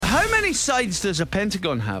How many sides does a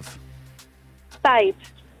pentagon have? 5.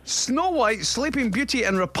 Snow White, Sleeping Beauty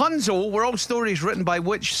and Rapunzel were all stories written by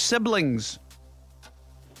which siblings?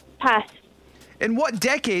 Pass. In what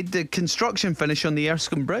decade did construction finish on the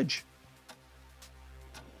Erskine Bridge?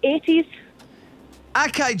 80s.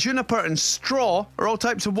 Acai, Juniper and straw are all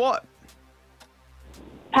types of what?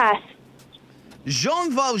 Pass.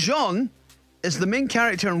 Jean Valjean is the main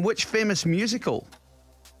character in which famous musical?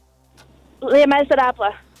 Les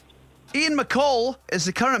Miserables. Ian McCall is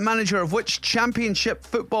the current manager of which championship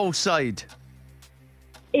football side?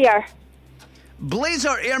 Ayr.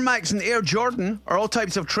 Blazer, Air Max and Air Jordan are all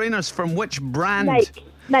types of trainers from which brand?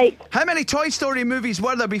 Nike. How many Toy Story movies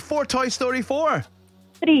were there before Toy Story 4?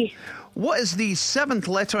 3. What is the 7th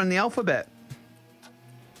letter in the alphabet?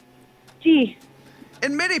 G.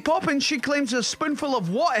 In Mary Poppins, she claims a spoonful of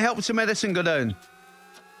what helps the medicine go down?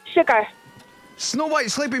 Sugar. Snow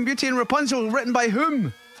White, Sleeping Beauty and Rapunzel written by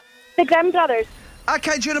whom? The Grimm brothers.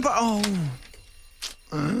 Acai, Juniper.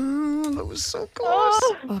 That was so close.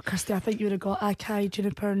 Oh, Kirsty, I think you would have got Acai,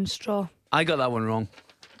 Juniper and straw. I got that one wrong.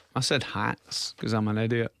 I said hats because I'm an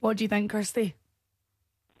idiot. What do you think, Kirsty?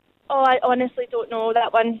 Oh, I honestly don't know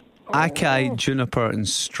that one. Acai, Juniper and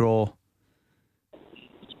straw.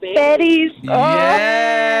 Berries.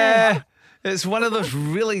 Yeah. It's one of those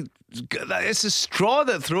really... It's a straw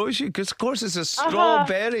that throws you because, of course, it's a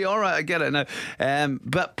strawberry. All right, I get it now.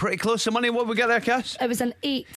 But pretty close to money. What we get there, Cass? It was an 8.